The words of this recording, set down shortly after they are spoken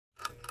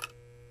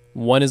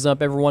What is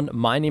up, everyone?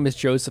 My name is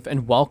Joseph,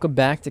 and welcome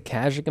back to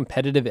Casually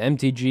Competitive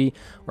MTG,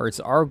 where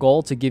it's our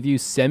goal to give you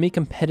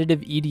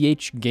semi-competitive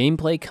EDH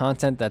gameplay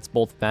content that's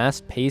both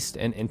fast-paced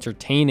and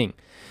entertaining.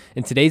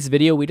 In today's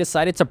video, we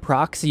decided to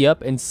proxy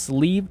up and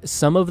sleeve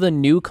some of the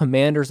new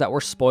commanders that were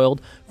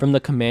spoiled from the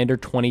Commander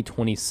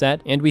 2020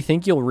 set, and we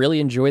think you'll really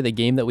enjoy the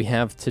game that we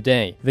have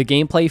today. The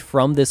gameplay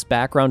from this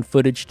background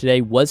footage today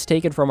was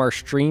taken from our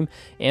stream,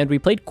 and we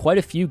played quite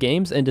a few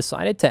games and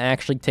decided to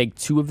actually take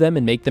 2 of them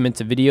and make them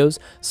into videos.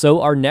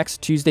 So our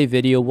next Tuesday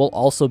video will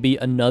also be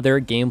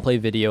another gameplay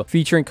video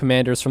featuring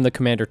commanders from the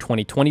Commander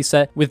 2020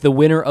 set, with the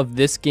winner of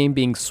this game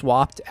being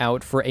swapped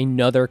out for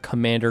another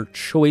commander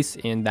choice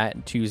in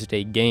that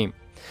Tuesday game.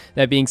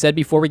 That being said,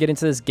 before we get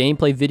into this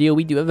gameplay video,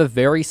 we do have a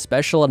very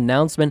special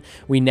announcement.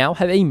 We now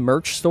have a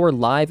merch store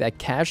live at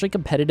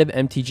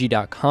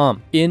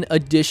CasuallyCompetitiveMTG.com. In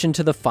addition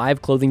to the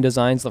 5 clothing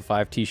designs, the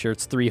 5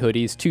 t-shirts, 3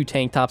 hoodies, 2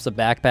 tank tops, a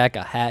backpack,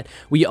 a hat,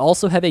 we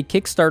also have a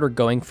Kickstarter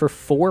going for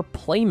 4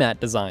 playmat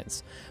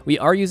designs. We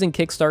are using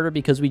Kickstarter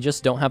because we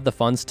just don't have the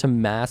funds to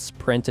mass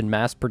print and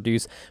mass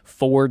produce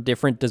 4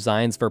 different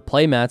designs for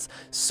playmats.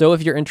 So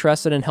if you're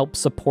interested in help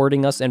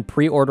supporting us and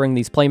pre-ordering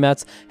these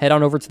playmats, head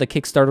on over to the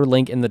Kickstarter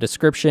link in the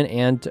description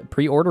and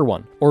pre-order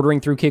one. Ordering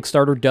through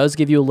Kickstarter does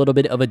give you a little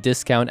bit of a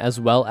discount, as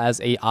well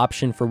as a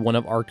option for one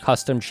of our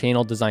custom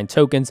channel design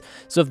tokens.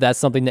 So if that's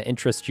something that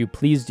interests you,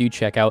 please do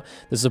check out.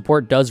 The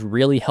support does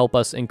really help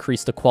us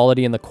increase the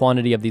quality and the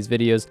quantity of these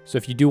videos. So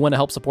if you do want to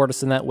help support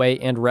us in that way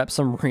and rep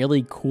some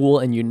really cool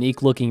and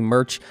unique looking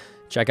merch,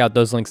 check out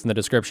those links in the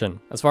description.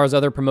 As far as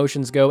other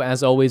promotions go,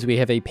 as always, we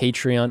have a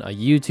Patreon, a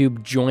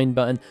YouTube join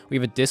button. We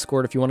have a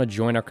Discord if you want to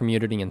join our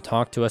community and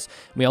talk to us.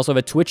 We also have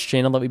a Twitch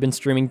channel that we've been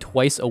streaming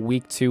twice a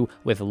week to,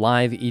 with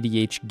live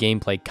EDH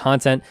gameplay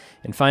content.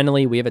 And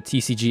finally, we have a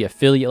TCG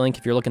affiliate link.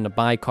 If you're looking to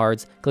buy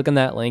cards, click on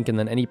that link, and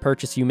then any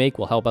purchase you make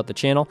will help out the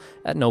channel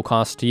at no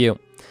cost to you.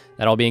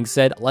 That all being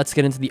said, let's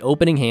get into the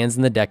opening hands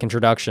and the deck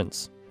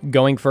introductions.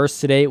 Going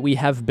first today, we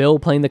have Bill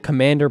playing the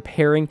Commander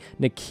pairing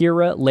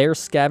Nikara, Lair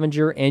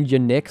Scavenger, and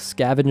Yannik,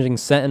 Scavenging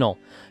Sentinel.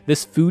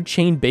 This food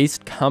chain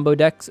based combo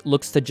deck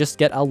looks to just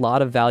get a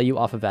lot of value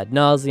off of Ad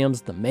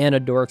Nauseams, the Mana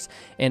Dorks,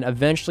 and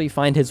eventually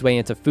find his way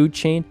into food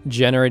chain,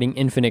 generating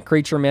infinite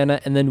creature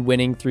mana, and then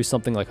winning through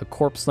something like a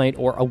Corpse Knight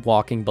or a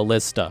Walking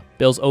Ballista.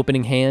 Bill's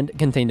opening hand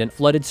contained an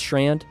Flooded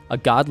Strand, a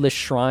Godless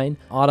Shrine,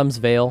 Autumn's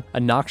Veil, a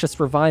Noxious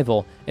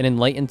Revival, an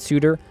Enlightened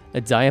Tutor, a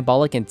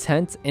Diabolic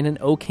Intent, and an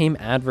Ukkima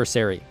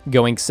Adversary.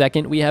 Going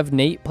second, we have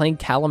Nate playing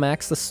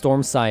Kalamax the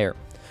Stormsire.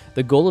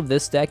 The goal of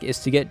this deck is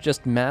to get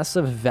just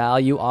massive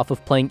value off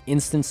of playing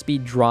instant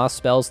speed draw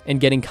spells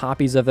and getting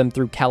copies of them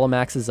through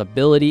Kalamax's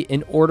ability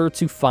in order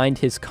to find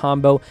his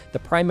combo, the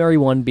primary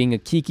one being a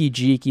Kiki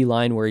Jiki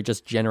line where he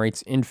just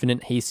generates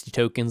infinite hasty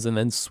tokens and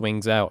then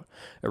swings out.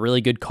 A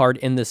really good card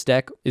in this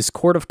deck is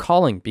Court of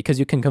Calling, because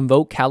you can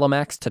convoke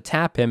Kalamax to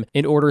tap him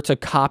in order to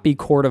copy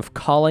Court of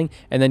Calling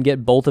and then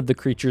get both of the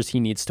creatures he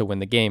needs to win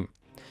the game.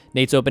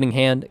 Nate's opening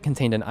hand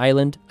contained an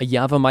island, a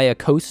Yavimaya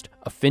Coast,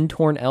 a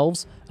Fintorn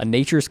Elves, a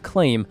Nature's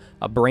Claim,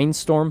 a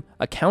Brainstorm,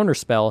 a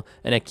Counterspell,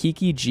 and a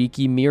Kiki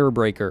Jiki Mirror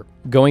Breaker.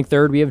 Going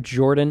third, we have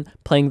Jordan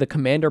playing the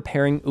Commander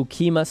pairing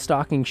Ukkima,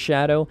 Stalking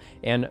Shadow,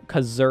 and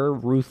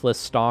Cazur, Ruthless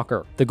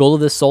Stalker. The goal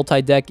of this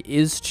Sultai deck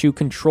is to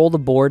control the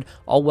board,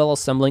 all while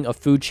assembling a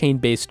food chain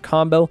based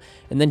combo,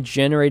 and then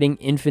generating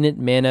infinite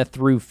mana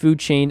through food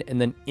chain, and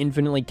then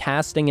infinitely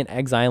casting and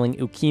exiling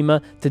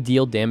Ukkima to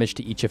deal damage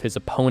to each of his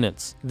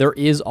opponents. There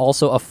is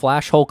also a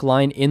Flash Hulk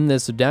line in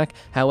this deck.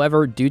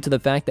 However, due to the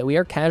fact that we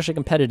are casually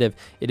competitive,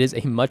 it is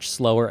a much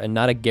slower and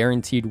not a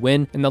guaranteed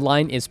win, and the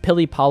line is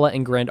Pilipala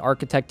and Grand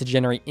Architect to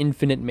generate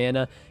infinite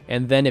mana,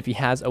 and then if he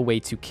has a way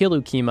to kill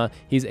Ukkima,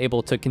 he's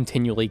able to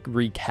continually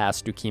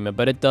recast Ukkima,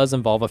 but it does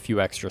involve a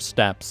few extra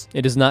steps.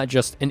 It is not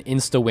just an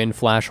insta-win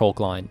Flash Hulk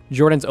line.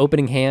 Jordan's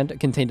opening hand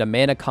contained a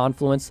Mana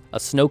Confluence,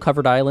 a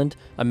Snow-Covered Island,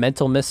 a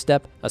Mental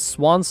Misstep, a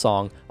Swan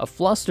Song, a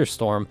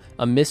Flusterstorm,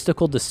 a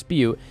Mystical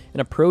Dispute,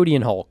 and a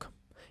Protean Hulk.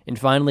 And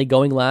finally,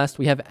 going last,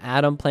 we have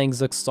Adam playing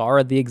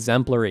Zaxara the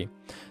Exemplary.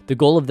 The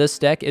goal of this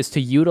deck is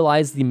to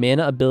utilize the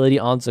mana ability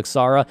on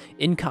Zaxara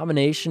in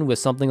combination with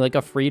something like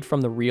a Freed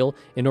from the Real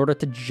in order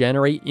to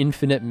generate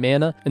infinite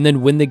mana and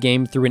then win the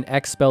game through an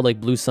X spell like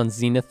Blue Sun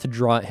Zenith to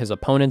draw at his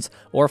opponents,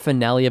 or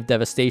Finale of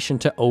Devastation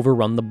to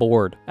overrun the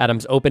board.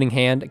 Adam's opening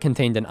hand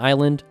contained an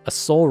Island, a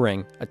Soul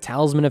Ring, a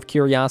Talisman of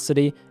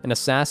Curiosity, an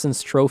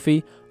Assassin's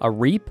Trophy, a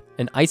Reap,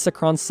 an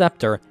Isochron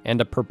Scepter,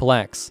 and a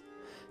Perplex.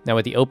 Now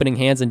with the opening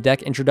hands and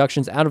deck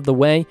introductions out of the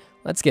way,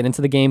 let's get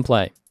into the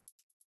gameplay.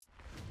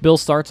 Bill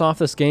starts off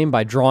this game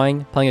by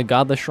drawing, playing a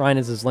Godless Shrine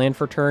as his land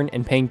for turn,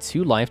 and paying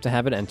 2 life to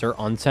have it enter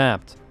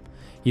untapped.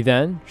 He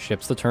then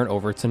ships the turn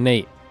over to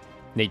Nate.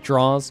 Nate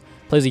draws,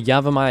 plays a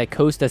Yavimaya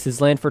Coast as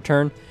his land for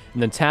turn,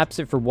 and then taps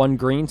it for 1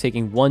 green,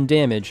 taking 1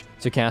 damage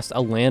to cast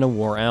a Land of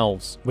War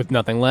Elves. With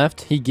nothing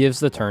left, he gives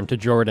the turn to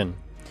Jordan.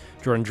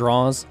 Jordan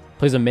draws,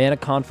 plays a Mana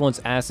Confluence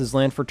as his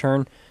land for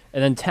turn,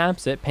 and then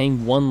taps it,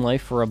 paying 1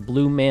 life for a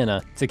blue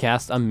mana to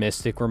cast a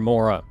Mystic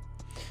Remora.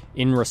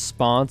 In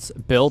response,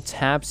 Bill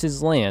taps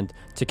his land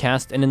to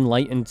cast an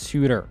Enlightened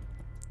Tutor.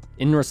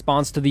 In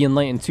response to the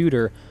Enlightened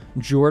Tutor,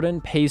 Jordan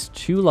pays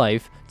 2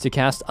 life to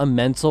cast a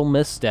Mental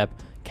Misstep,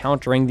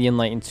 countering the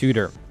Enlightened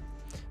Tutor.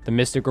 The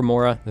Mystic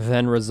Remora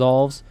then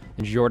resolves,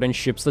 and Jordan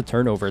ships the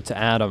turn over to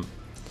Adam.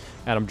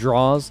 Adam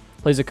draws,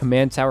 plays a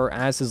Command Tower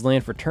as his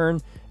land for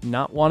turn,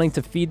 not wanting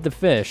to feed the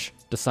fish,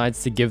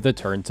 decides to give the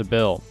turn to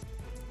Bill.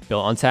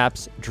 Bill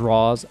untaps,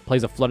 draws,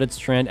 plays a Flooded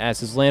Strand as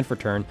his land for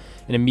turn,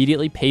 and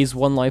immediately pays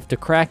 1 life to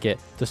crack it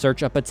to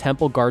search up a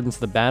Temple Garden to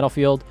the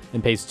battlefield,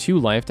 and pays 2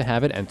 life to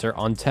have it enter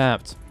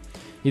untapped.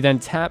 He then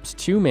taps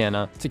 2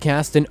 mana to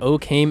cast an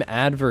Ukkima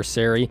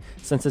Adversary,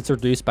 since it's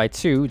reduced by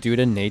 2 due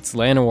to Nate's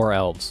Llanowar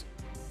Elves.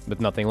 With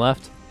nothing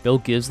left, Bill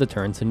gives the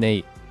turn to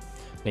Nate.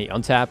 Nate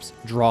untaps,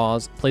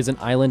 draws, plays an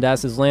island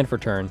as his land for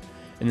turn,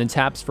 and then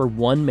taps for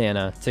 1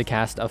 mana to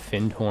cast a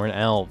Fyndhorn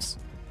Elves.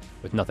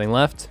 With nothing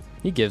left,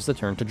 he gives the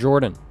turn to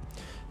Jordan.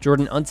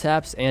 Jordan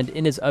untaps and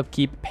in his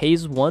upkeep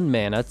pays 1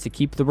 mana to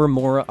keep the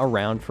Remora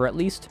around for at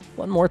least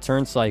 1 more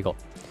turn cycle.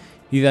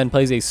 He then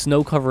plays a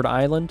snow-covered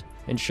island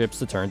and ships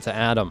the turn to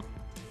Adam.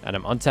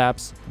 Adam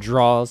untaps,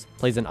 draws,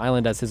 plays an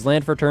island as his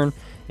land for turn,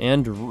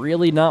 and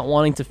really not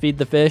wanting to feed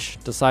the fish,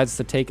 decides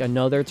to take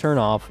another turn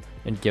off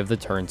and give the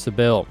turn to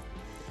Bill.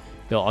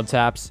 Bill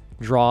untaps,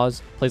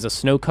 draws, plays a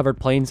snow-covered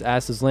plains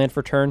as his land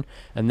for turn,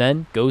 and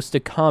then goes to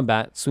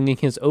combat, swinging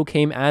his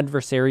Ukkima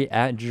Adversary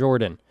at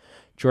Jordan.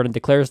 Jordan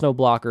declares no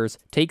blockers,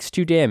 takes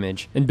 2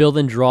 damage, and Bill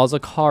then draws a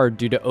card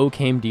due to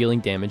Ukkima dealing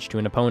damage to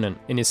an opponent.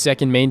 In his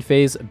second main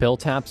phase, Bill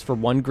taps for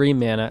 1 green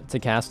mana to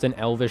cast an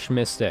Elvish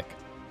Mystic.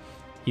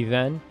 He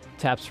then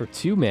taps for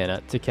 2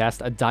 mana to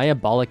cast a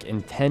Diabolic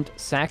Intent,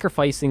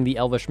 sacrificing the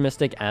Elvish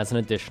Mystic as an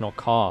additional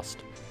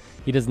cost.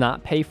 He does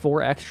not pay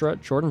 4 extra,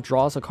 Jordan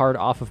draws a card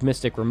off of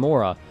Mystic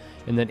Remora,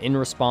 and then in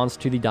response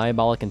to the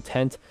Diabolic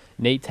Intent,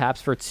 Nate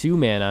taps for 2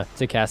 mana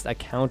to cast a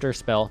counter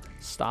spell,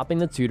 stopping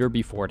the tutor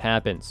before it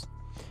happens.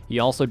 He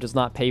also does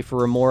not pay for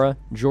Remora,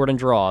 Jordan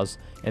draws,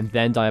 and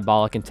then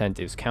Diabolic Intent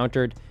is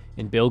countered,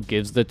 and Bill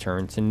gives the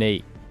turn to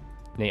Nate.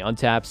 Nate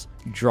untaps,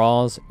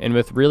 draws, and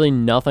with really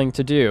nothing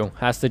to do,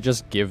 has to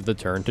just give the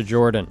turn to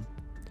Jordan.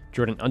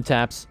 Jordan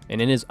untaps,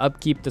 and in his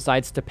upkeep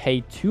decides to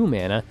pay 2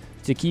 mana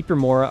to keep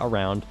Remora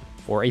around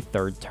for a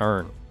 3rd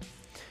turn.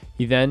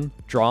 He then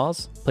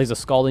draws, plays a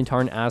Scalding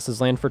Tarn as his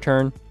land for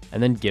turn,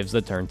 and then gives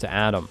the turn to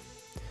Adam.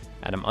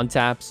 Adam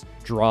untaps,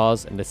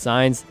 draws, and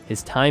decides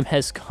his time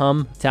has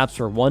come, taps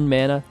for 1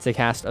 mana to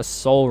cast a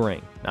Soul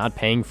Ring, not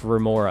paying for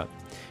Remora.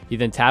 He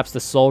then taps the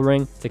Soul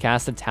Ring to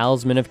cast a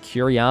Talisman of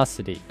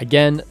Curiosity,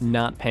 again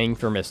not paying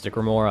for Mystic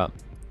Remora.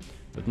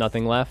 With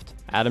nothing left,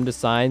 Adam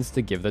decides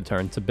to give the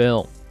turn to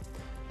Bill.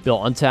 Bill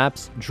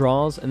untaps,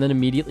 draws, and then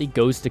immediately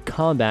goes to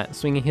combat,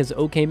 swinging his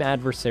Ukkima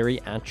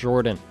Adversary at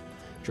Jordan.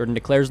 Jordan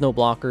declares no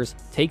blockers,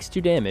 takes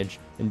 2 damage,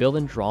 and Bill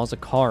then draws a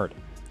card.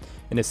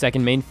 In his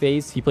second main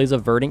phase, he plays a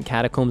Verdant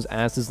Catacombs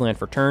as his land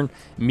for turn,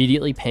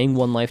 immediately paying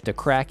 1 life to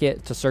crack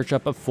it to search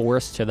up a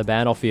forest to the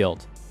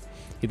battlefield.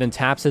 He then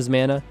taps his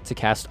mana to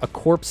cast a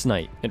Corpse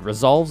Knight. It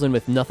resolves, and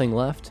with nothing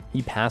left,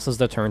 he passes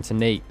the turn to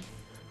Nate.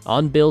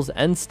 On Bill's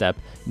end step,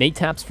 Nate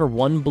taps for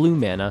 1 blue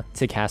mana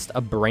to cast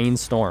a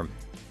Brainstorm.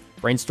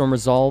 Brainstorm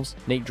resolves,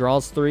 Nate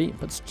draws 3,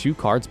 puts 2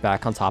 cards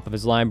back on top of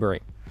his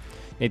library.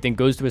 Nate then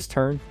goes to his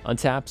turn,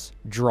 untaps,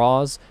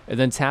 draws, and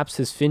then taps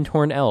his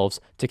Fyndhorn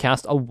Elves to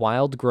cast a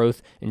Wild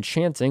Growth,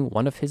 enchanting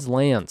 1 of his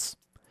lands.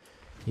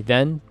 He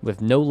then,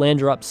 with no land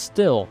drop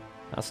still,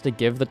 has to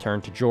give the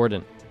turn to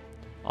Jordan.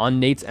 On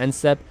Nate's end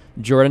step,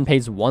 Jordan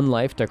pays 1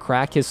 life to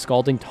crack his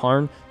Scalding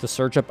Tarn to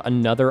search up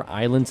another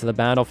island to the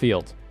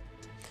battlefield.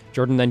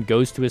 Jordan then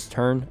goes to his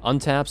turn,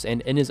 untaps,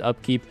 and in his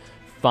upkeep,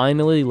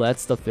 finally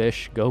lets the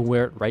fish go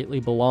where it rightly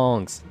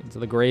belongs, into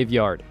the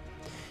graveyard.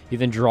 He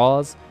then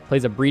draws,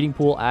 plays a Breeding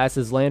Pool as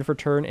his land for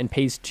turn, and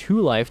pays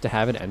 2 life to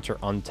have it enter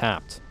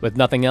untapped. With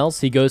nothing else,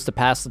 he goes to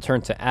pass the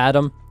turn to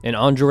Adam, and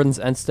on Jordan's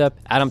end step,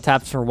 Adam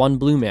taps for 1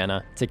 blue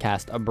mana to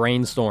cast a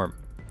Brainstorm.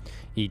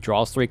 He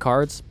draws 3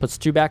 cards, puts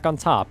 2 back on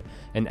top,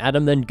 and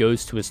Adam then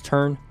goes to his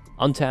turn,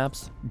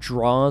 untaps,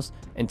 draws,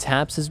 and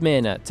taps his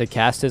mana to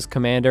cast his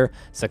commander,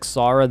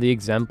 Zaxara the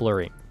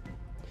Exemplary.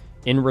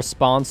 In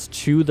response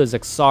to the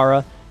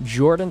Zaxara,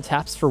 Jordan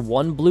taps for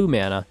 1 blue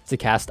mana to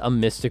cast a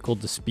Mystical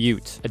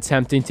Dispute,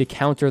 attempting to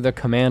counter the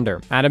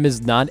commander. Adam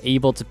is not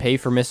able to pay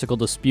for Mystical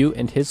Dispute,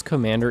 and his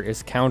commander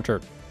is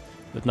countered.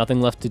 With nothing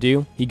left to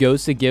do, he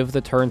goes to give the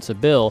turn to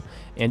Bill,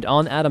 and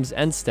on Adam's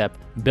end step,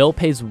 Bill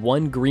pays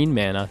 1 green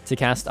mana to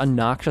cast a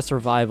Noxious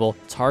Revival,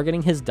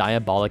 targeting his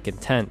Diabolic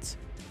Intent.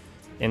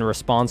 In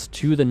response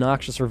to the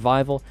Noxious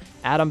Revival,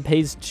 Adam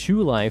pays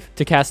 2 life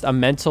to cast a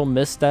Mental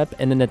Misstep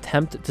in an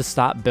attempt to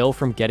stop Bill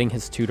from getting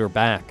his tutor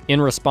back.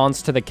 In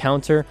response to the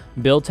counter,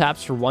 Bill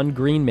taps for 1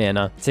 green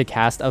mana to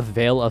cast a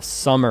Veil of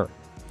Summer.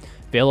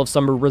 Veil of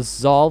Summer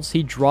resolves,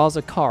 he draws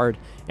a card,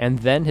 and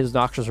then his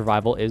Noxious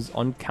Revival is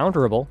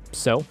uncounterable,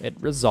 so it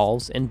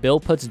resolves, and Bill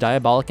puts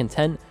Diabolic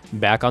Intent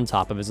back on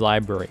top of his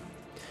library.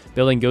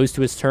 Bill then goes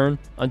to his turn,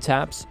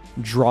 untaps,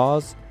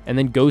 draws, and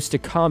then goes to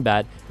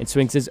combat and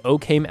swings his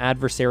Ukkima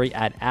Adversary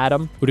at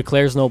Adam, who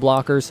declares no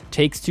blockers,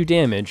 takes 2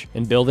 damage,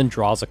 and Bill then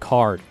draws a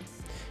card.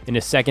 In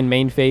his second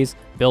main phase,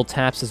 Bill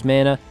taps his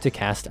mana to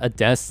cast a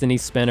Destiny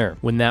Spinner.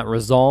 When that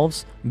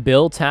resolves,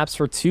 Bill taps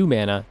for 2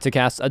 mana to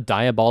cast a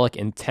Diabolic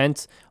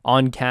Intent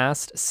on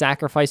cast,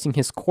 sacrificing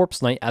his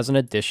Corpse Knight as an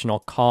additional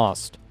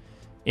cost.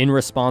 In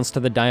response to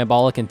the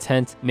Diabolic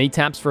Intent, Nate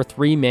taps for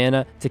 3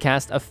 mana to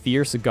cast a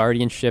Fierce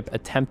Guardianship,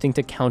 attempting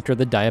to counter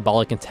the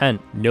Diabolic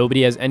Intent.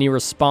 Nobody has any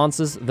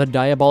responses, the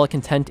Diabolic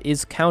Intent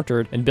is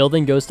countered, and Bill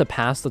then goes to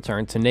pass the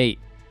turn to Nate.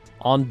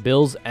 On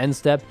Bill's end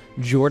step,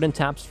 Jordan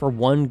taps for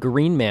 1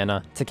 green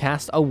mana to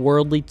cast a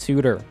Worldly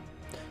Tutor.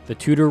 The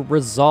tutor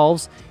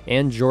resolves,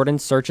 and Jordan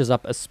searches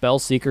up a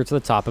Spellseeker to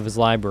the top of his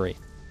library.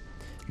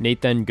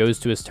 Nate then goes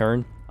to his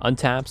turn,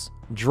 untaps,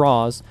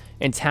 draws,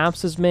 and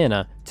taps his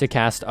mana to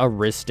cast a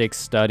Rhystic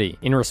Study.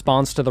 In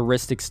response to the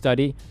Rhystic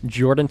Study,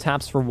 Jordan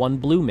taps for 1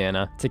 blue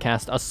mana to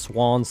cast a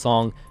Swan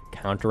Song,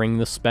 countering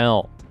the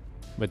spell.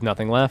 With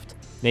nothing left,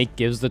 Nate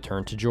gives the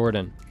turn to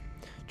Jordan.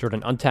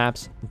 Jordan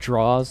untaps,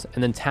 draws,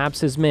 and then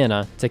taps his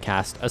mana to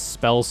cast a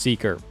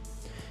Spellseeker.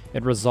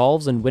 It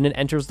resolves, and when it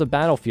enters the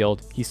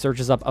battlefield, he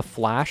searches up a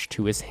flash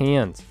to his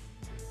hand.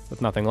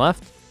 With nothing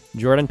left,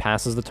 Jordan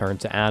passes the turn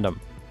to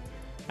Adam.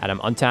 Adam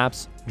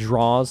untaps,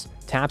 draws,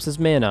 taps his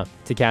mana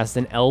to cast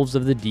an Elves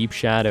of the Deep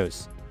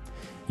Shadows.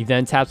 He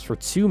then taps for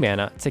 2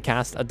 mana to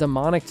cast a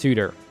Demonic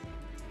Tutor.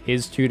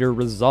 His tutor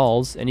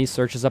resolves, and he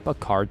searches up a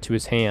card to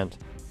his hand.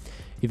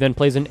 He then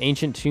plays an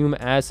Ancient Tomb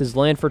as his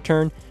land for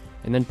turn,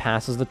 and then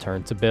passes the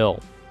turn to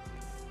Bill.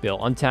 Bill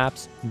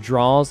untaps,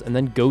 draws, and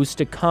then goes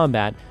to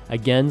combat,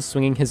 again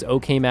swinging his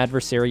Occame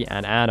Adversary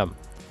at Adam.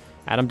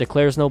 Adam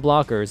declares no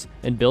blockers,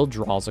 and Bill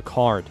draws a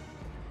card.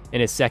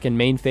 In his second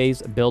main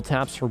phase, Bill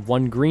taps for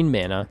 1 green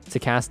mana to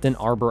cast an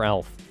Arbor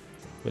Elf.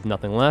 With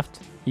nothing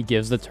left, he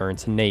gives the turn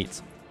to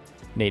Nate.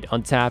 Nate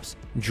untaps,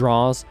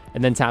 draws,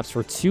 and then taps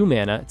for 2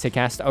 mana to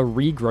cast a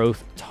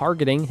Regrowth,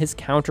 targeting his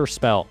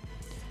counterspell.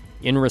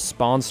 In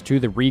response to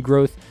the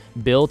Regrowth,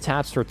 Bill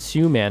taps for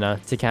 2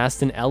 mana to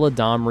cast an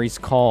Eladamri's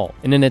Call.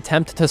 In an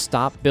attempt to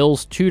stop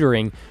Bill's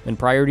tutoring when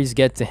priorities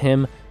get to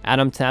him,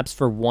 Adam taps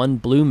for 1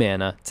 blue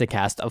mana to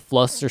cast a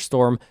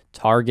Flusterstorm,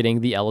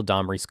 targeting the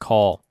Eladamri's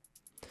Call.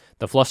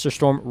 The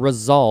Flusterstorm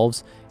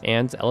resolves,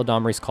 and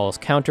Eladamri's Call is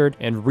countered,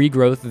 and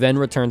Regrowth then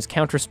returns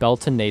Counterspell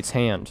to Nate's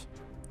hand.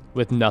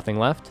 With nothing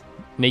left,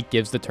 Nate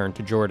gives the turn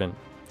to Jordan.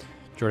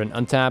 Jordan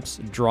untaps,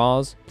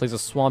 draws, plays a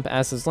Swamp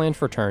as his land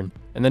for turn,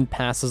 and then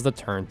passes the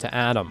turn to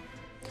Adam.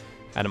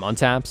 Adam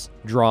untaps,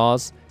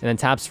 draws, and then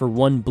taps for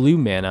 1 blue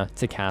mana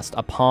to cast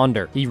a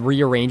Ponder. He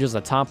rearranges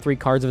the top 3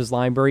 cards of his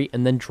library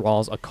and then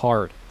draws a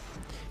card.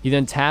 He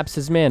then taps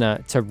his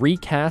mana to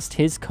recast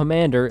his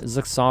commander,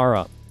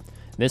 Zaxara.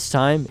 This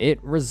time, it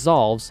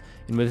resolves,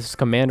 and with his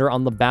commander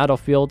on the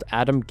battlefield,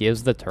 Adam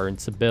gives the turn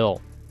to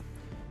Bill.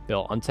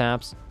 Bill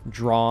untaps,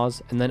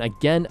 draws, and then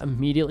again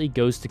immediately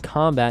goes to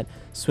combat,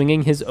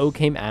 swinging his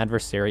Occame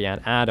Adversary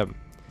at Adam.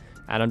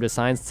 Adam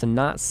decides to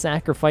not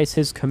sacrifice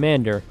his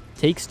commander,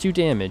 takes 2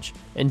 damage,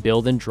 and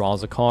Bill then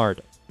draws a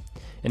card.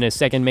 In his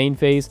second main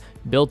phase,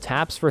 Bill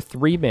taps for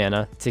 3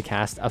 mana to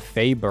cast a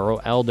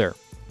Feyburrow Elder.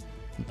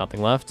 With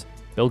nothing left,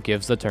 Bill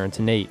gives the turn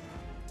to Nate.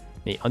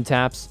 Nate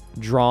untaps,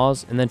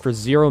 draws, and then for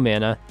 0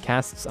 mana,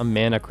 casts a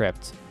Mana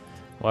Crypt.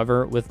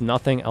 However, with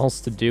nothing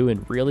else to do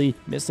and really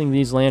missing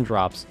these land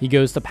drops, he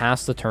goes to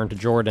pass the turn to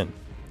Jordan.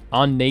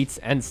 On Nate's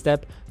end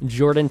step,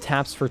 Jordan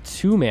taps for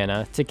 2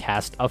 mana to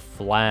cast a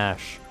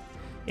Flash.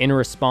 In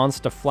response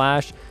to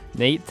Flash,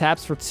 Nate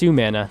taps for 2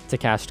 mana to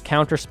cast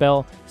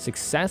Counterspell,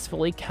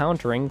 successfully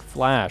countering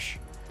Flash.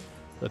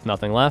 With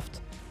nothing left,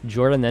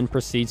 Jordan then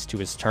proceeds to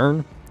his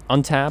turn,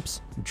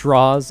 untaps,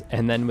 draws,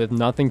 and then with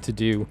nothing to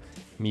do,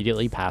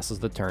 immediately passes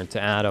the turn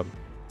to Adam.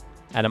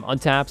 Adam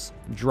untaps,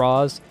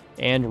 draws,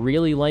 and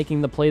really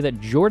liking the play that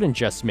Jordan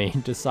just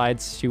made,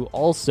 decides to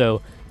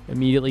also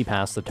immediately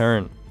pass the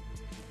turn.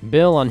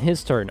 Bill on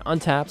his turn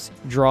untaps,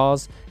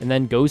 draws, and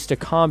then goes to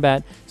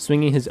combat,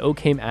 swinging his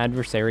Occame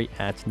Adversary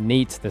at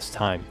Nate this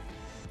time.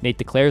 Nate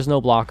declares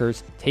no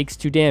blockers, takes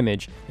 2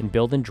 damage, and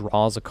Bill then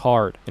draws a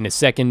card. In his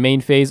second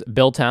main phase,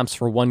 Bill taps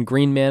for 1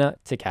 green mana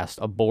to cast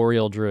a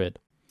Boreal Druid.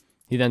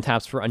 He then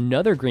taps for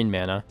another green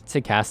mana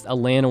to cast a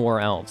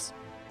Llanowar Elves.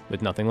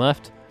 With nothing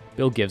left,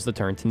 Bill gives the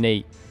turn to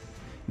Nate.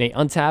 Nate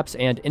untaps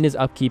and in his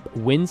upkeep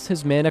wins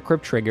his Mana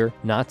Crypt trigger,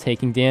 not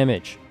taking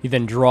damage. He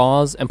then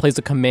draws and plays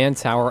a Command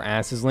Tower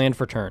as his land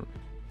for turn.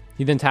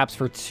 He then taps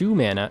for 2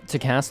 mana to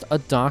cast a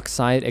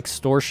Dockside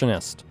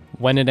Extortionist.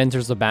 When it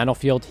enters the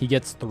battlefield, he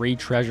gets 3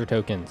 treasure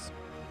tokens.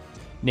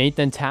 Nate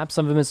then taps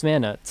some of his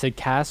mana to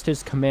cast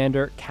his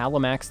commander,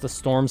 Kalamax the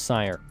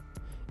Stormsire.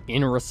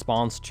 In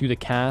response to the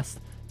cast,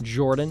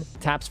 Jordan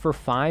taps for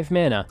 5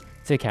 mana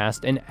to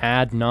cast an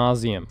Ad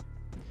Nauseam.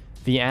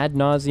 The Ad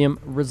Nauseam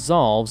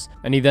resolves,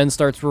 and he then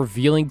starts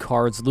revealing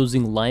cards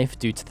losing life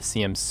due to the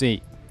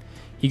CMC.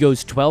 He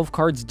goes 12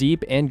 cards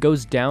deep and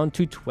goes down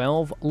to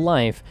 12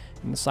 life,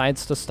 and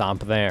decides to stop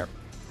there.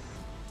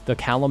 The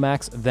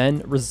Kalamax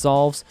then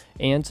resolves,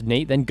 and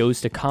Nate then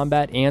goes to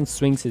combat and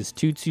swings his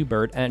 2/2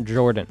 bird at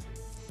Jordan.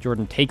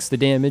 Jordan takes the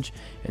damage,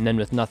 and then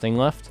with nothing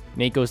left,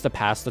 Nate goes to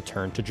pass the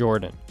turn to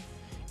Jordan.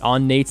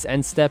 On Nate's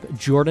end step,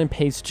 Jordan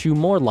pays 2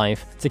 more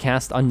life to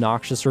cast a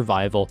Noxious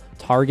Revival,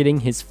 targeting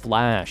his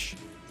Flash.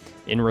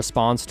 In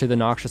response to the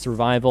Noxious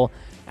Revival,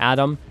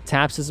 Adam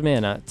taps his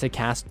mana to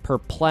cast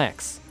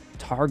Perplex,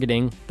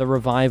 targeting the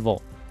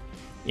Revival.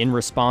 In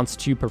response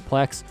to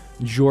Perplex,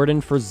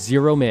 Jordan for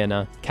 0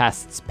 mana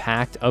casts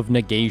Pact of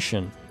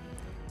Negation.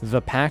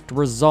 The Pact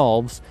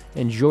resolves,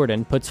 and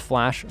Jordan puts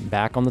Flash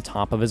back on the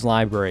top of his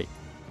library.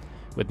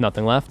 With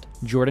nothing left,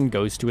 Jordan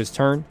goes to his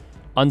turn,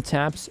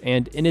 untaps,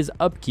 and in his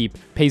upkeep,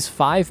 pays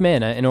 5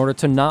 mana in order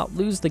to not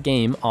lose the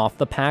game off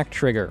the Pact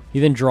trigger. He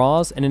then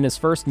draws, and in his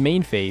first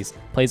main phase,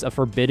 plays a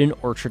Forbidden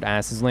Orchard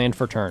as his land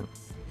for turn.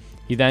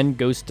 He then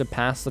goes to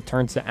pass the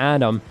turn to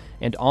Adam,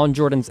 and on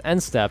Jordan's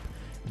end step,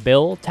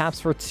 Bill taps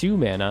for 2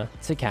 mana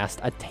to cast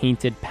a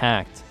Tainted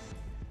Pact.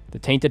 The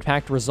Tainted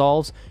Pact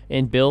resolves,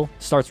 and Bill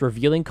starts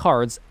revealing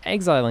cards,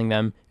 exiling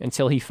them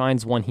until he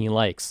finds one he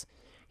likes.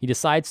 He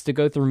decides to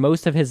go through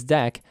most of his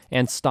deck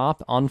and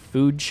stop on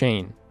Food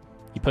Chain.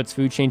 He puts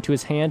Food Chain to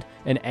his hand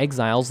and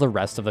exiles the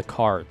rest of the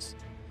cards.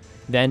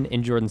 Then,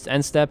 in Jordan's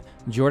end step,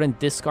 Jordan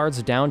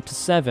discards down to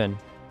 7,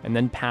 and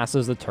then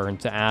passes the turn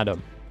to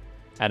Adam.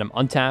 Adam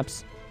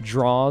untaps,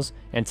 draws,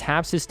 and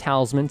taps his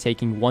Talisman,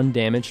 taking 1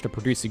 damage to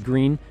produce a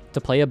green to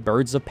play a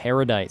Birds of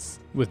Paradise.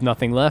 With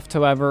nothing left,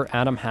 however,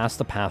 Adam has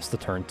to pass the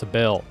turn to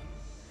Bill.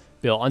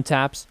 Bill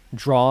untaps,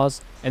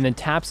 draws, and then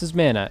taps his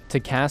mana to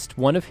cast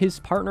one of his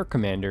partner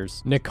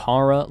commanders,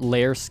 Nikara,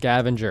 Lair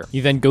Scavenger.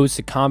 He then goes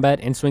to combat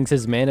and swings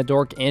his Mana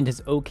Dork and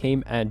his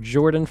Ukkima at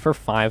Jordan for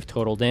 5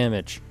 total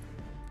damage.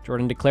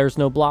 Jordan declares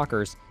no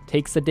blockers,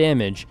 takes the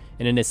damage,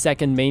 and in his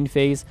second main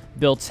phase,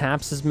 Bill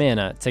taps his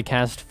mana to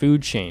cast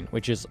Food Chain,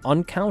 which is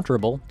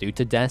uncounterable due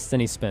to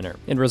Destiny Spinner.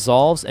 It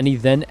resolves, and he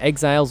then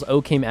exiles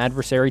Ukkima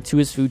adversary to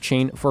his Food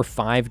Chain for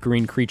 5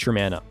 green creature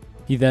mana.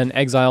 He then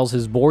exiles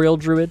his Boreal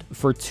Druid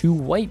for 2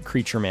 white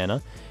creature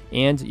mana,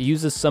 and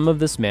uses some of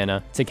this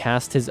mana to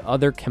cast his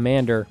other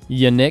commander,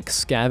 Yannik,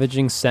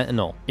 Scavenging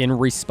Sentinel. In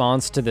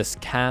response to this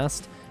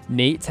cast,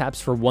 Nate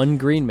taps for 1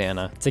 green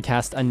mana to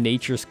cast a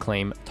Nature's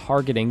Claim,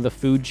 targeting the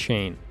Food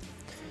Chain.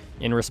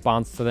 In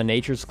response to the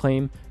Nature's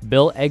Claim,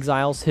 Bill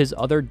exiles his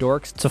other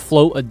dorks to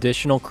float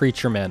additional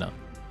creature mana.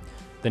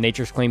 The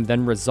Nature's Claim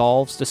then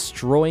resolves,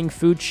 destroying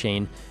Food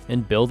Chain,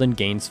 and Bill then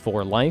gains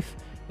 4 life,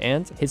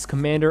 and his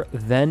commander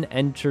then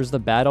enters the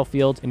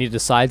battlefield, and he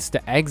decides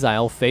to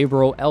exile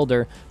Fabro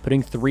Elder,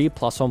 putting 3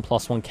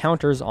 +1/+1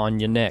 counters on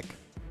Yannik.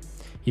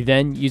 He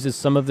then uses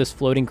some of this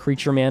floating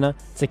creature mana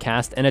to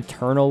cast an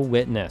Eternal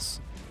Witness.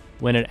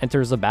 When it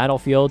enters the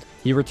battlefield,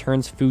 he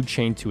returns Food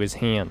Chain to his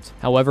hand.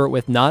 However,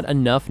 with not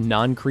enough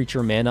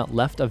non-creature mana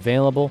left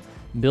available,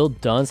 Bill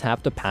does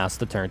have to pass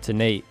the turn to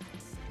Nate.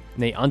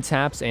 Nate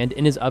untaps, and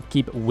in his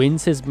upkeep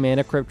wins his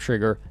Mana Crypt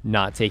trigger,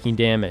 not taking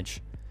damage.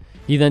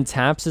 He then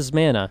taps his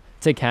mana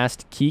to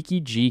cast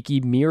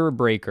Kiki-Jiki Mirror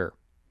Breaker.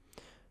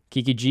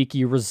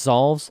 Kiki-Jiki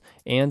resolves,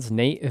 and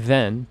Nate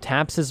then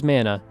taps his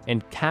mana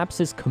and taps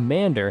his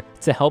commander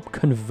to help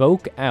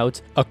convoke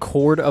out a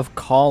Chord of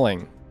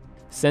Calling.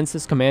 Since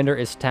his commander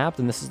is tapped,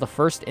 and this is the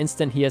first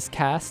instant he has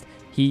cast,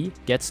 he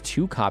gets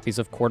 2 copies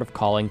of Chord of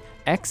Calling,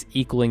 X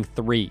equaling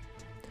 3.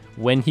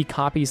 When he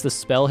copies the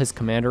spell, his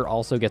commander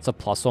also gets a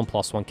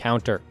 +1/+1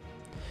 counter.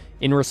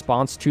 In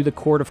response to the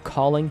Chord of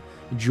Calling,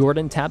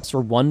 Jordan taps for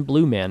 1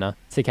 blue mana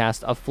to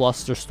cast a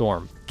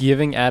Flusterstorm,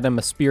 giving Adam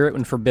a Spirit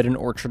when Forbidden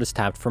Orchard is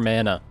tapped for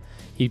mana.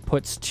 He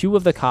puts 2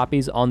 of the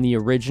copies on the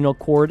original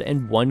Chord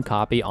and 1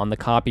 copy on the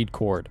copied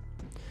Chord.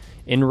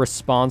 In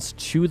response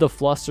to the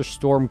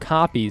Flusterstorm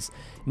copies,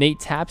 Nate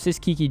taps his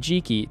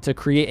Kiki-Jiki to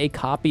create a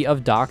copy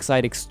of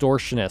Dockside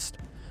Extortionist.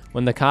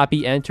 When the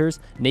copy enters,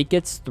 Nate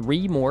gets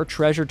 3 more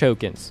treasure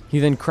tokens. He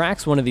then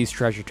cracks one of these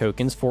treasure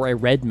tokens for a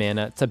red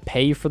mana to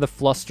pay for the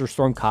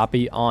Flusterstorm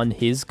copy on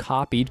his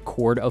copied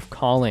Chord of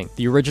Calling.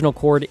 The original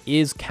Chord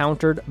is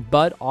countered,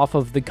 but off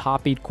of the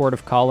copied Chord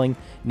of Calling,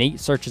 Nate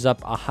searches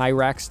up a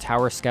Hyrax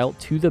Tower Scout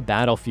to the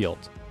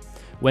battlefield.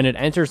 When it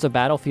enters the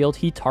battlefield,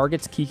 he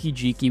targets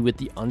Kiki-Jiki with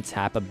the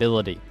untap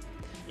ability.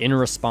 In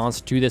response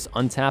to this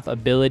untap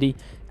ability,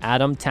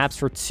 Adam taps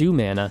for 2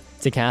 mana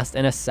to cast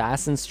an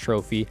Assassin's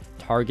Trophy,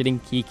 targeting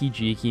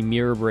Kiki-Jiki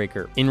Mirror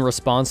Breaker. In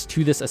response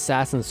to this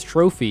Assassin's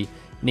Trophy,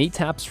 Nate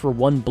taps for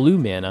 1 blue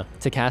mana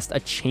to cast a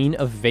Chain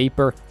of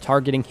Vapor,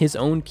 targeting his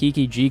own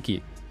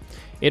Kiki-Jiki.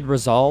 It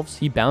resolves,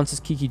 he bounces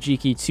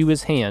Kiki-Jiki to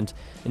his hand,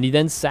 and he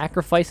then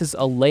sacrifices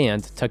a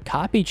land to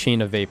copy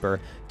Chain of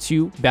Vapor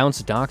to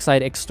bounce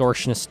Dockside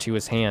Extortionist to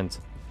his hand.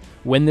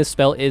 When this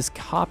spell is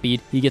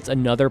copied, he gets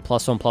another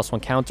 +1/+1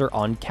 counter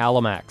on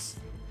Kalamax.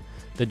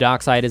 The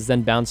Dockside is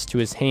then bounced to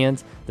his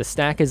hand, the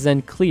stack is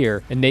then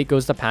clear, and Nate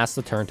goes to pass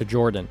the turn to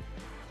Jordan.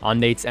 On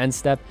Nate's end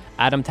step,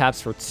 Adam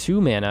taps for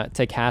 2 mana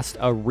to cast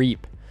a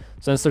Reap.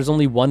 Since there's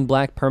only 1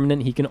 black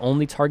permanent, he can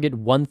only target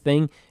 1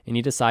 thing, and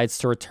he decides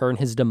to return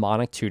his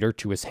Demonic Tutor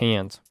to his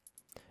hand.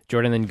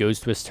 Jordan then goes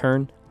to his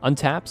turn,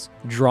 untaps,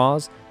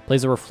 draws,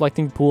 plays a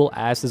Reflecting Pool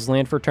as his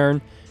land for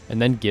turn,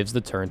 and then gives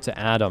the turn to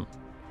Adam.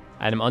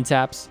 Adam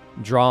untaps,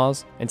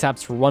 draws, and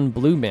taps for 1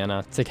 blue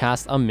mana to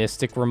cast a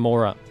Mystic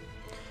Remora.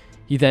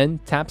 He then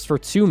taps for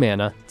 2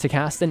 mana to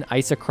cast an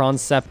Isochron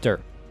Scepter.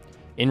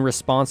 In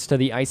response to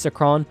the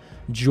Isochron,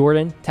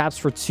 Jordan taps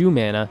for 2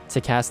 mana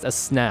to cast a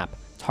Snap,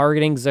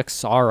 targeting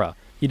Zaxara.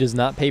 He does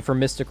not pay for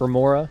Mystic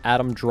Remora,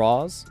 Adam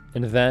draws,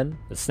 and then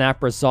the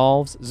Snap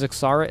resolves,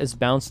 Zaxara is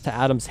bounced to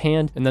Adam's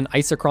hand, and then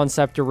Isochron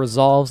Scepter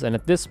resolves, and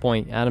at this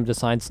point, Adam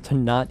decides to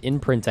not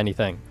imprint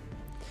anything.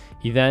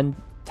 He then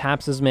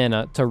taps his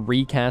mana to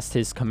recast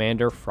his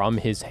commander from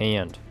his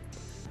hand.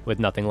 With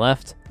nothing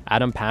left,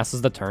 Adam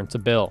passes the turn to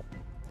Bill.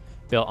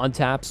 Bill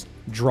untaps,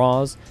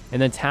 draws,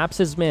 and then taps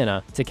his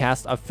mana to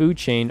cast a Food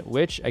Chain,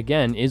 which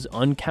again is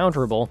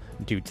uncounterable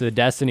due to the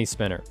Destiny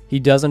Spinner. He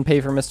doesn't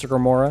pay for Mystic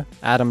Remora,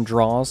 Adam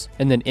draws,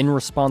 and then in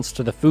response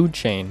to the Food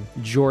Chain,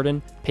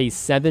 Jordan pays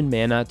 7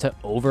 mana to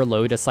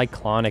overload a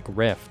Cyclonic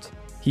Rift.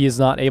 He is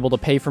not able to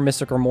pay for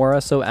Mystic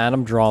Remora, so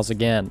Adam draws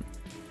again.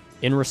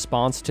 In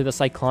response to the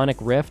Cyclonic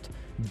Rift,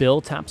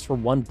 Bill taps for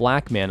 1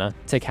 black mana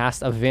to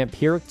cast a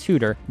Vampiric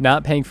Tutor,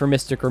 not paying for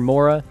Mystic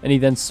Remora, and he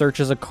then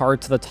searches a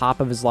card to the top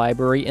of his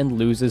library and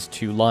loses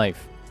 2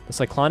 life. The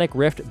Cyclonic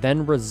Rift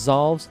then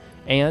resolves,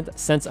 and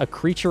since a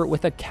creature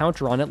with a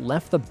counter on it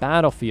left the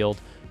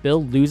battlefield,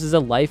 Bill loses a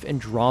life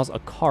and draws a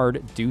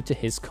card due to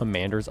his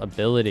commander's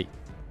ability.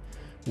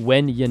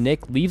 When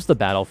Yannik leaves the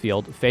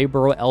battlefield,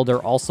 Feyburrow Elder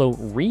also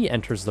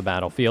re-enters the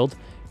battlefield,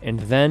 and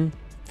then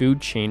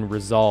Food Chain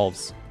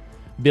resolves.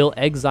 Bill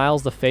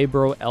exiles the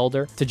Feyburrow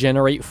Elder to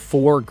generate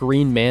 4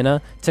 green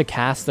mana to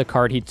cast the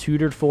card he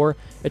tutored for,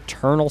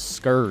 Eternal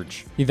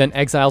Scourge. He then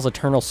exiles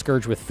Eternal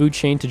Scourge with Food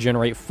Chain to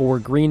generate 4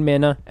 green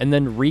mana, and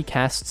then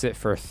recasts it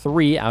for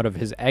 3 out of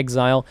his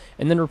exile,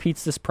 and then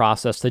repeats this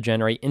process to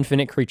generate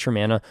infinite creature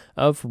mana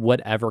of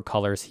whatever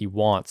colors he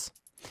wants.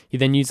 He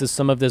then uses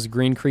some of this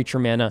green creature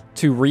mana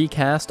to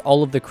recast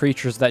all of the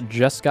creatures that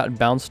just got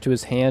bounced to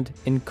his hand,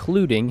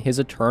 including his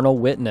Eternal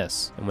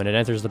Witness. And when it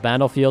enters the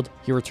battlefield,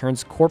 he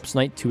returns Corpse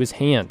Knight to his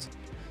hand.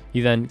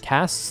 He then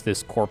casts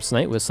this Corpse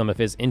Knight with some of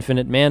his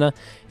infinite mana,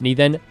 and he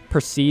then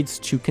proceeds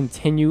to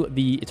continue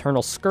the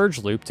Eternal Scourge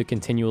loop to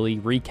continually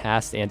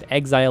recast and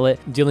exile it,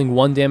 dealing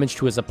 1 damage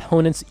to his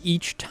opponents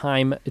each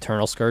time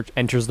Eternal Scourge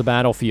enters the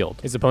battlefield.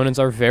 His opponents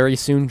are very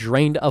soon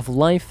drained of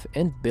life,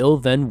 and Bill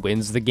then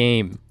wins the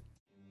game.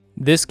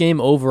 This game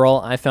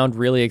overall I found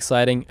really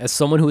exciting. As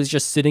someone who was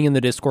just sitting in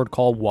the Discord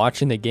call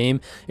watching the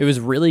game, it was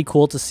really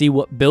cool to see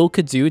what Bill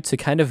could do to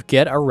kind of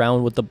get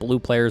around what the blue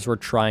players were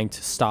trying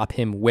to stop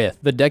him with.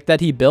 The deck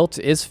that he built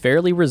is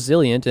fairly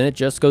resilient, and it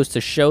just goes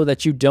to show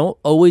that you don't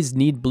always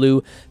need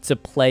blue to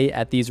play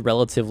at these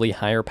relatively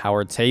higher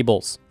powered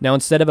tables. Now,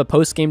 instead of a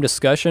post-game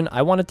discussion,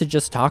 I wanted to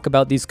just talk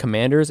about these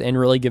commanders and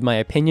really give my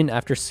opinion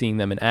after seeing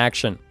them in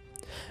action.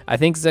 I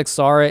think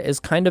Zaxara is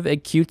kind of a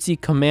cutesy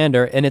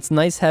commander, and it's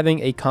nice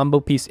having a combo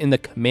piece in the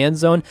command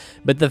zone,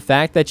 but the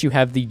fact that you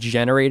have the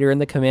generator in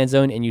the command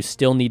zone and you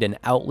still need an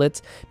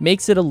outlet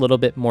makes it a little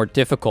bit more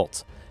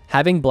difficult.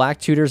 Having black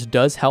tutors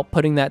does help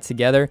putting that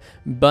together,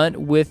 but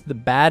with the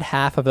bad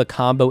half of the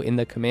combo in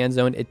the command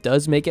zone, it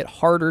does make it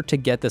harder to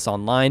get this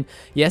online.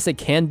 Yes, it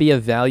can be a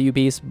value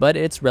piece, but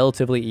it's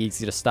relatively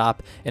easy to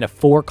stop, and a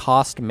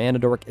 4-cost mana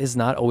dork is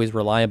not always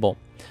reliable.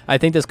 I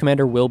think this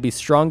commander will be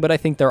strong, but I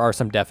think there are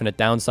some definite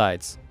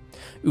downsides.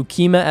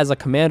 Ukkima as a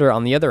commander,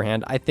 on the other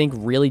hand, I think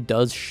really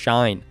does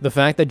shine. The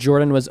fact that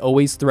Jordan was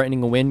always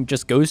threatening a win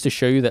just goes to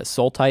show you that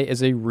Sultai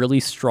is a really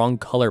strong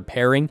color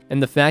pairing,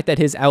 and the fact that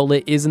his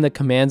outlet is in the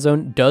command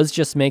zone does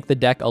just make the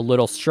deck a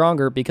little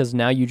stronger, because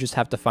now you just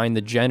have to find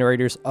the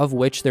generators, of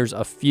which there's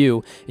a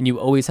few, and you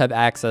always have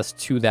access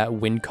to that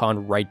win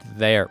con right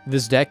there.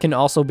 This deck can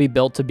also be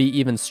built to be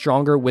even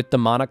stronger with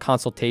demonic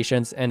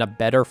consultations and a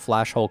better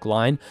Flash Hulk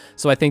line,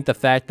 so I think the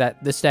fact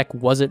that this deck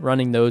wasn't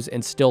running those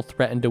and still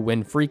threatened to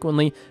win frequently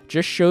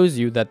just shows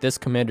you that this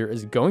commander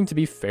is going to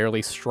be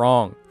fairly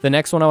strong. The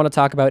next one I want to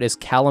talk about is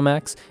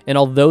Kalamax, and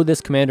although this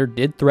commander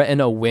did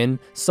threaten a win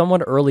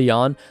somewhat early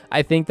on,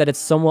 I think that it's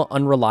somewhat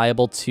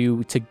unreliable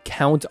to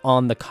count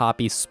on the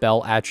copy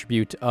spell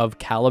attribute of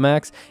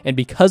Kalamax, and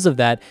because of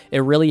that, it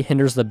really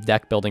hinders the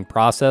deck building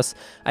process.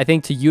 I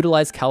think to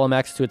utilize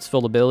Kalamax to its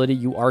full ability,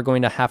 you are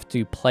going to have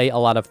to play a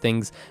lot of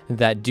things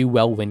that do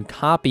well when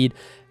copied.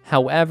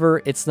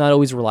 However, it's not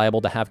always reliable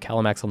to have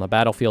Kalamax on the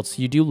battlefield,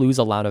 so you do lose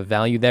a lot of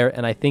value there,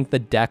 and I think the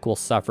deck will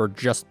suffer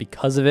just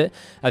because of it.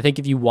 I think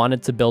if you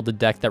wanted to build a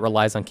deck that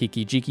relies on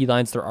Kiki-Jiki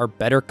lines, there are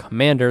better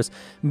commanders,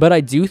 but I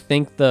do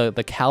think the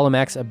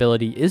Kalamax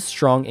ability is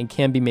strong and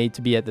can be made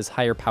to be at this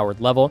higher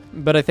powered level,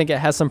 but I think it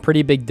has some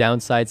pretty big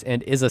downsides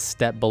and is a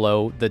step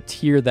below the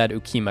tier that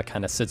Ukkima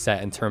kind of sits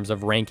at in terms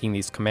of ranking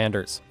these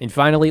commanders. And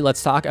finally,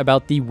 let's talk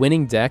about the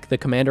winning deck, the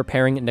commander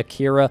pairing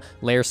Nikara,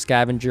 Lair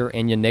Scavenger,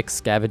 and Yannik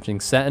Scavenging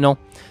Sentinel. Sentinel.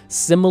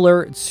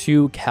 Similar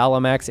to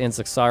Kalamax and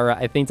Zaxara,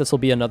 I think this will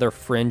be another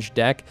fringe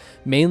deck,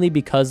 mainly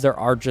because there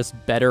are just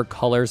better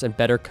colors and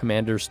better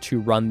commanders to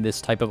run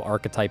this type of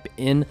archetype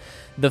in.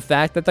 The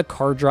fact that the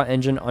card draw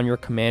engine on your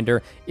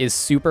commander is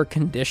super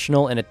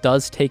conditional and it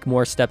does take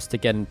more steps to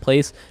get in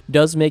place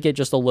does make it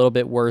just a little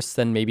bit worse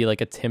than maybe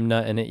like a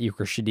Tymna and an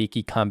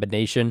Shadiki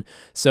combination.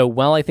 So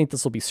while I think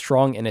this will be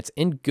strong and it's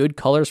in good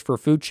colors for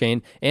food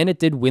chain, and it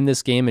did win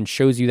this game and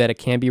shows you that it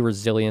can be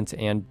resilient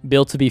and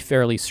built to be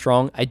fairly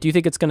strong, I do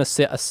think it's going to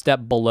sit a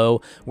step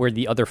below where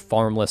the other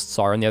farm lists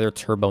are and the other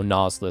Turbo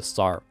Nas lists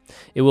are.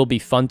 It will be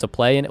fun to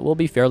play and it will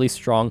be fairly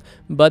strong,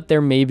 but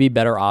there may be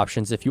better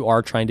options if you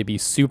are trying to be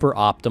super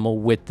optimal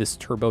with this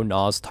Turbo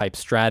Nas type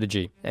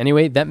strategy.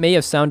 Anyway, that may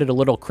have sounded a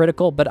little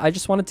critical, but I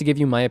just wanted to give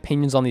you my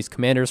opinions on these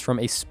commanders from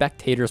a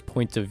spectator's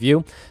point of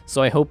view,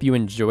 so I hope you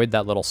enjoyed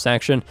that little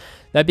section.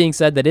 That being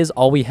said, that is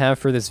all we have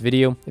for this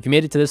video. If you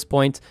made it to this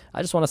point,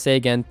 I just want to say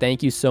again,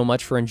 thank you so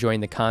much for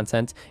enjoying the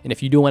content. And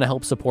if you do want to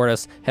help support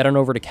us, head on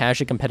over to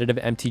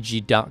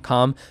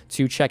casuallycompetitivemtg.com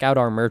to check out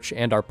our merch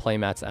and our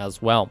playmats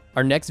as well.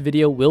 Our next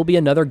video will be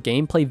another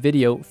gameplay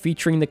video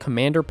featuring the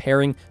commander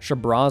pairing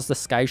Shabraz the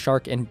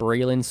Skyshark and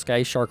Braylon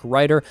Skyshark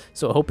Rider,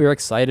 so I hope you're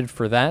excited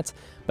for that.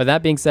 But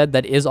that being said,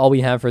 that is all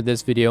we have for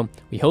this video.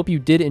 We hope you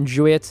did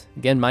enjoy it.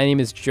 Again, my name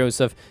is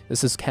Joseph.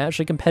 This is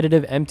Casually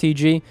Competitive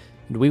MTG,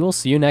 and we will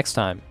see you next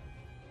time.